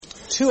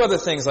Two other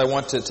things I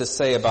want to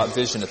say about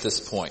vision at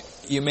this point.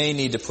 You may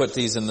need to put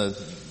these in the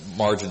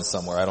margin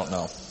somewhere, I don't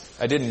know.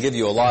 I didn't give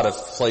you a lot of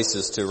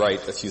places to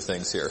write a few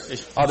things here.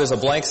 Oh, there's a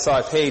blank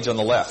page on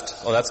the left.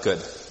 Oh, that's good.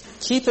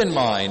 Keep in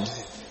mind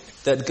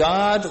that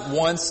God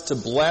wants to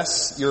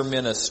bless your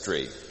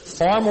ministry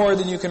far more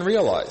than you can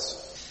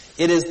realize.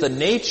 It is the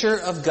nature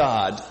of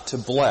God to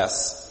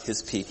bless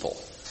His people.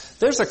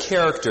 There's a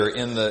character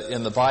in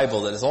the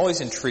Bible that has always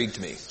intrigued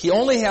me. He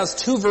only has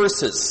 2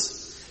 verses.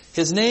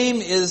 His name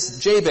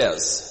is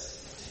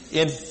Jabez.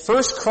 In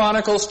 1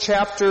 Chronicles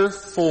chapter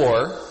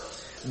 4,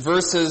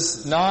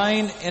 verses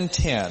 9 and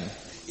 10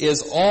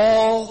 is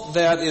all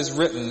that is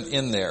written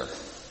in there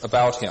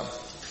about him.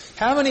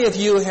 How many of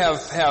you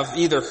have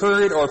either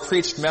heard or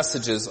preached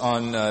messages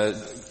on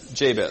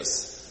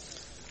Jabez?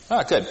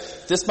 Good.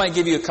 This might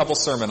give you a couple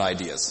sermon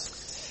ideas.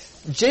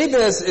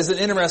 Jabez is an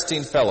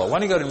interesting fellow. Why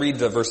don't you go ahead and read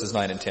the verses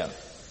 9 and 10?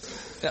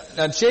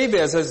 Now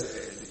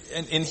Jabez,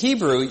 in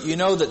Hebrew, you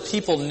know that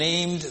people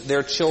named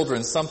their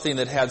children something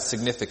that had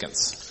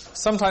significance.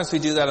 Sometimes we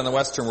do that in the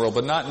Western world,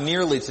 but not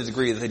nearly to the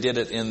degree that they did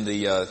it in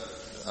the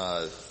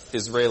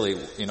Israeli,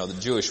 the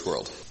Jewish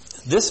world.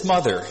 This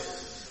mother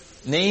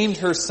named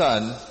her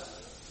son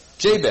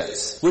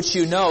Jabez, which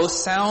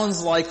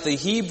sounds like the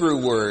Hebrew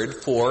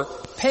word for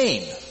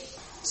pain.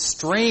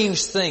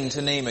 Strange thing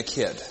to name a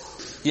kid.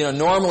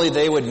 Normally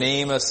they would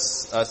name a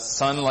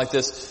son like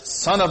this,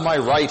 son of my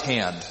right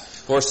hand,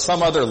 or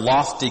some other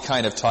lofty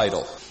kind of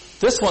title.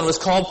 This one was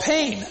called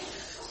Pain.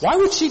 Why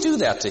would she do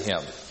that to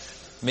him?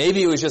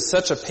 Maybe it was just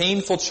such a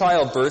painful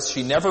childbirth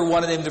she never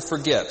wanted him to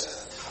forget.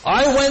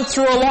 I went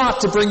through a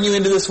lot to bring you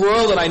into this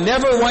world, and I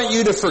never want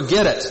you to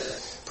forget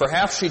it.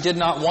 Perhaps she did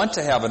not want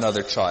to have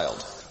another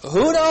child.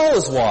 Who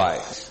knows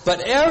why?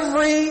 But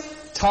every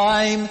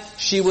time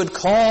she would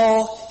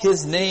call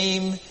his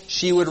name,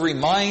 she would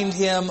remind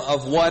him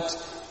of what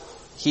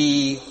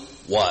he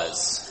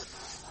was.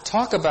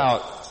 Talk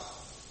about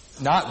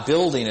not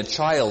building a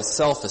child's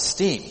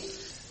self-esteem.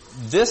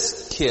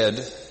 This kid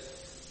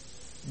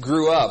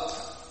grew up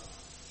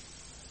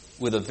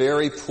with a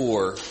very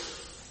poor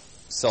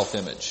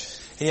self-image.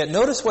 And yet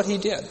notice what he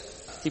did.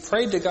 He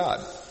prayed to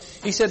God.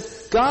 He said,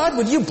 God,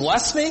 would you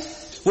bless me?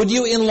 Would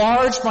you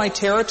enlarge my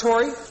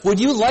territory? Would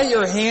you let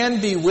your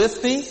hand be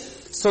with me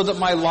so that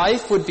my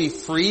life would be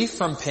free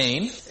from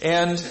pain?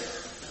 And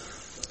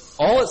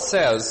all it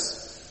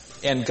says,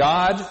 and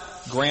God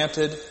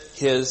granted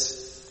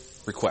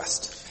his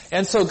request.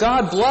 And so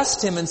God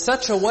blessed him in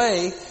such a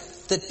way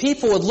that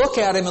people would look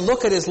at him and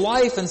look at his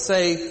life and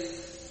say,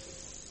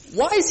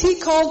 why is he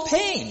called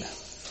Pain?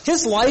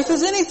 His life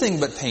is anything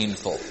but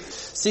painful.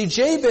 See,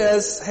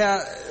 Jabez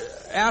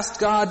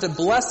asked God to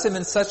bless him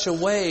in such a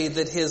way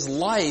that his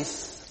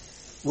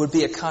life would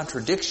be a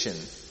contradiction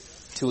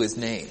to his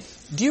name.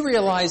 Do you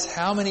realize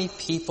how many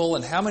people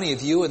and how many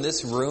of you in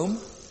this room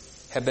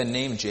have been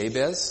named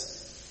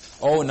Jabez?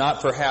 Oh, not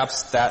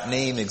perhaps that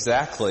name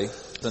exactly.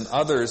 Then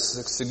others,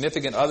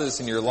 significant others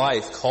in your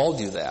life called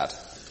you that,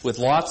 with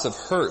lots of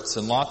hurts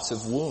and lots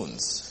of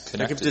wounds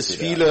connected to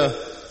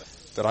that.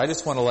 But I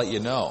just want to let you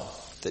know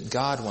that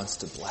God wants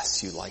to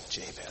bless you like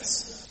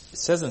Jabez. It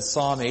says in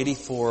Psalm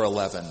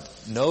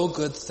 84:11, no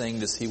good thing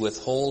does he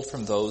withhold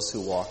from those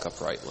who walk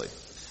uprightly.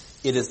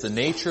 It is the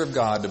nature of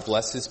God to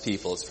bless his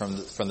people. It's from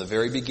the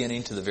very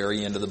beginning to the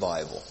very end of the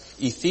Bible.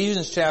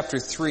 Ephesians chapter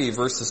 3,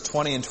 verses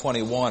 20 and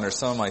 21 are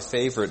some of my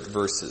favorite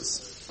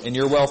verses. And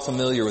you're well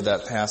familiar with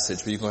that passage,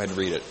 but you can go ahead and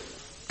read it.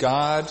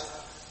 God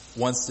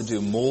wants to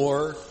do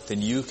more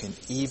than you can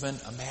even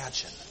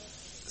imagine.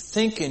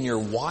 Think in your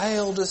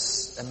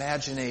wildest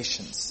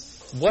imaginations.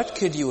 What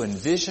could you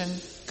envision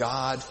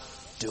God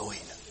doing?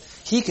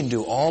 He can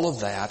do all of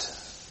that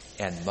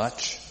and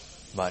much,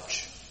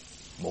 much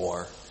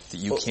more that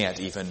you can't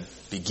even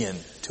begin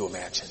to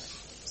imagine.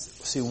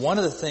 See, one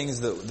of the things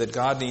that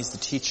God needs to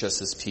teach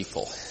us as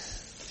people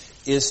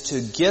is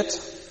to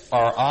get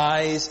our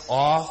eyes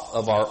off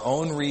of our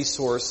own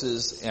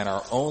resources and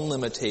our own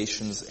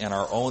limitations and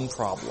our own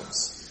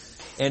problems,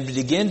 and to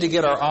begin to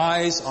get our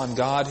eyes on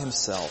God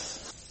himself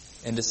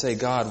and to say,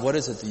 God, what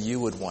is it that you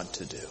would want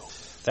to do?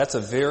 That's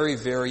a very,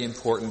 very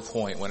important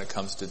point when it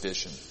comes to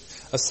vision.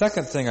 A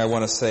second thing I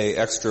want to say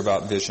extra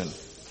about vision.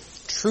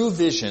 True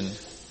vision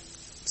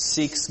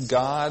seeks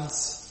God's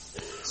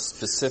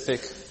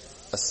specific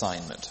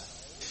assignment.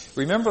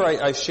 Remember,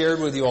 I shared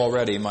with you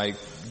already my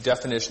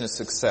definition of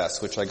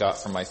success, which I got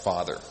from my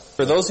father.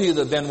 For those of you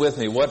that have been with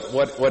me,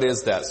 what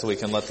is that, so we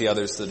can let the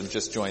others that have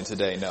just joined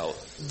today know?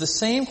 The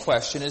same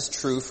question is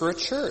true for a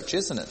church,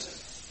 isn't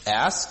it?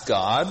 Ask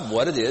God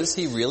what it is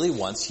he really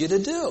wants you to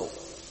do.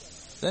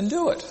 Then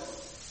do it.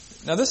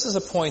 Now, this is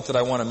a point that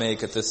I want to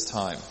make at this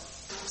time.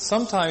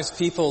 Sometimes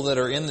people that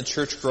are in the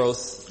church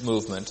growth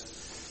movement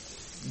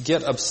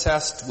get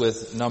obsessed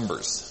with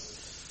numbers.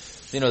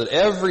 That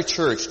every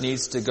church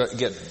needs to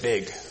get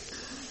big.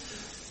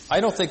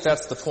 I don't think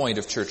that's the point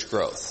of church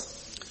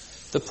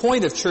growth. The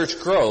point of church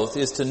growth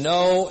is to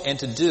know and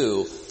to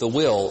do the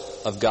will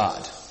of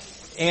God.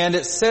 And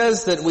it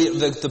says that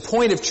the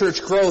point of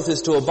church growth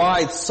is to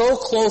abide so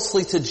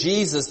closely to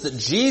Jesus that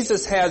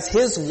Jesus has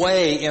His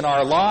way in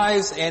our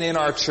lives and in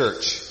our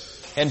church.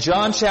 And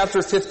John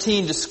chapter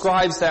 15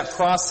 describes that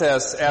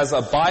process as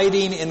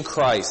abiding in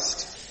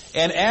Christ.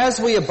 And as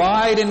we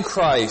abide in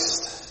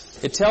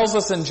Christ, it tells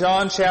us in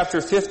John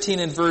chapter 15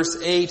 and verse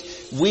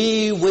 8,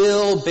 we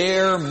will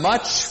bear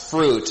much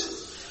fruit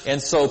and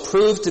so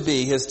prove to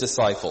be His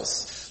disciples.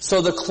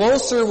 So the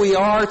closer we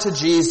are to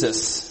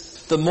Jesus,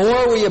 the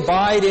more we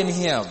abide in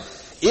Him.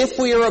 If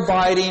we are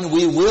abiding,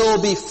 we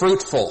will be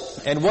fruitful.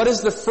 And what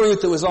is the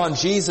fruit that was on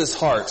Jesus'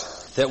 heart?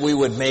 That we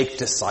would make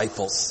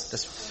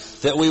disciples.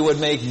 That we would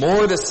make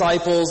more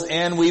disciples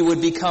and we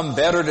would become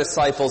better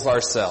disciples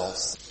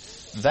ourselves.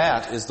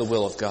 That is the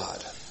will of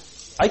God.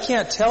 I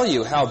can't tell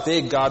you how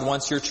big God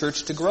wants your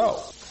church to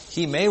grow.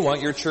 He may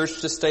want your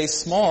church to stay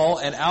small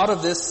and out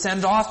of this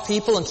send off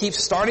people and keep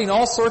starting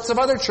all sorts of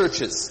other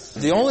churches.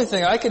 The only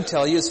thing I can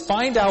tell you is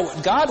find out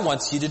what God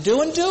wants you to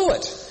do and do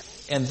it.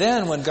 And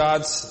then when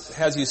God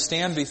has you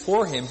stand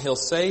before Him, He'll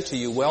say to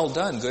you, well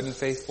done, good and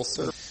faithful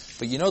servant.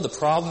 But you know the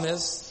problem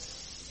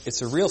is,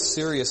 it's a real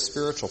serious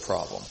spiritual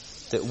problem.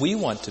 That we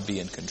want to be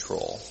in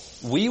control.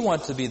 We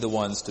want to be the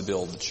ones to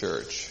build the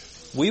church.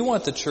 We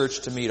want the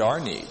church to meet our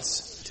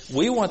needs.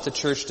 We want the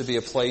church to be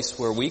a place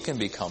where we can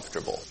be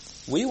comfortable.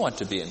 We want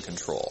to be in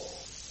control.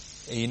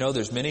 And you know,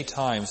 there's many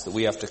times that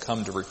we have to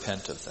come to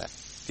repent of that.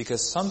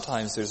 Because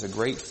sometimes there's a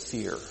great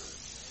fear.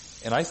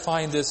 And I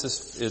find this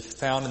is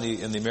found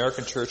in the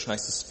American church, and I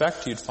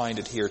suspect you'd find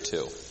it here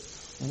too.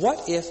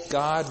 What if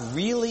God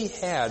really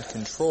had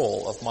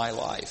control of my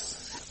life?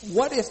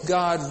 What if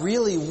God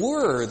really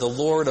were the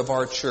Lord of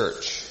our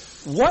church?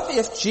 What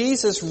if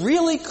Jesus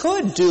really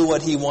could do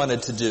what He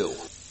wanted to do?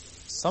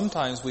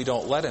 Sometimes we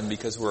don't let Him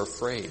because we're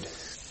afraid.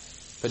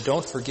 But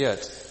don't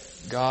forget,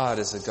 God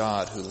is a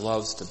God who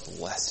loves to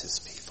bless His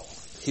people.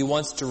 He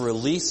wants to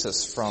release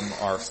us from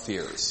our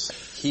fears.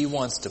 He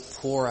wants to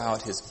pour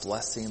out His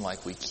blessing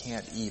like we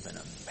can't even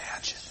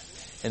imagine.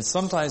 And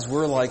sometimes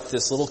we're like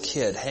this little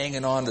kid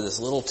hanging on to this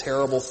little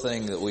terrible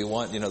thing that we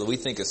want, that we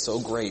think is so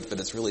great, but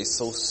it's really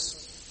so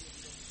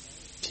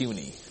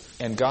puny.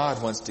 And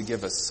God wants to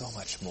give us so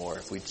much more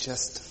if we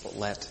just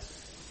let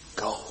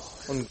go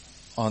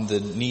on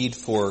the need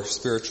for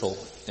spiritual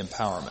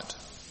empowerment.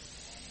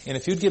 And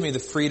if you'd give me the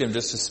freedom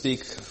just to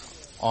speak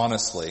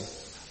honestly,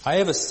 I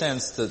have a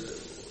sense that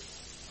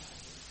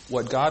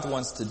what God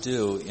wants to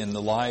do in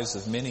the lives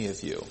of many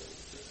of you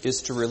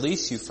is to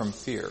release you from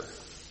fear.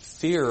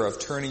 Fear of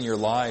turning your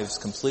lives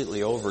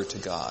completely over to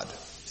God.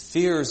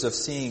 Fears of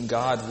seeing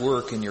God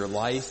work in your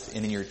life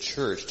and in your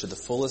church to the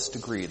fullest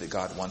degree that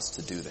God wants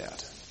to do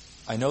that.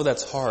 I know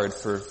that's hard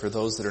for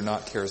those that are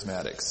not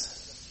charismatics.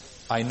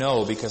 I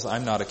know because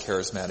I'm not a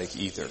charismatic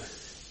either.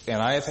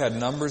 And I have had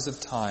numbers of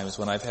times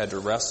when I've had to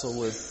wrestle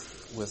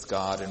with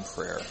God in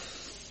prayer.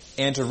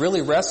 And to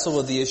really wrestle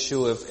with the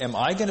issue of, am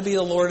I going to be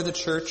the Lord of the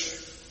church?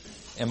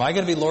 Am I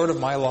going to be Lord of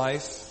my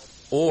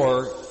life?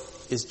 Or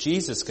is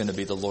Jesus going to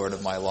be the Lord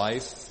of my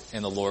life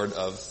and the Lord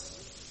of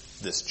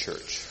this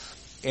church?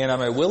 And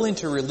am I willing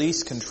to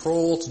release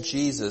control to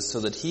Jesus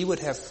so that He would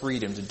have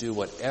freedom to do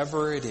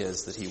whatever it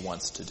is that He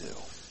wants to do?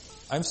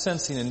 I'm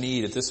sensing a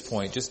need at this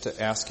point just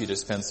to ask you to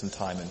spend some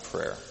time in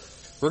prayer.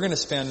 We're going to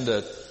spend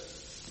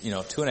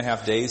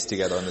 2.5 days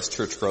together on this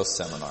church growth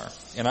seminar.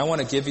 And I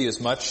want to give you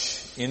as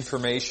much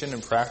information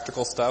and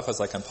practical stuff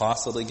as I can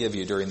possibly give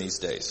you during these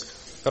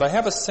days. But I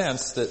have a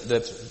sense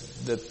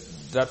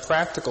that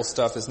practical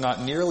stuff is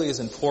not nearly as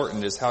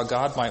important as how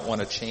God might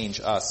want to change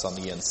us on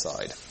the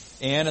inside.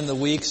 And in the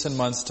weeks and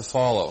months to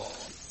follow.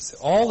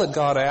 All that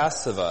God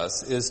asks of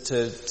us is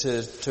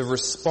to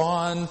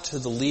respond to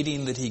the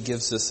leading that He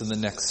gives us in the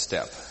next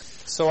step.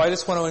 So I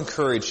just want to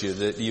encourage you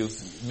that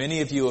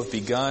many of you have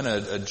begun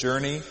a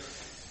journey,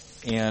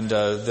 and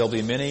there'll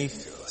be many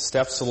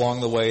steps along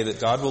the way that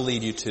God will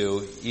lead you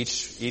to,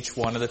 each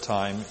one at a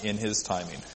time in His timing.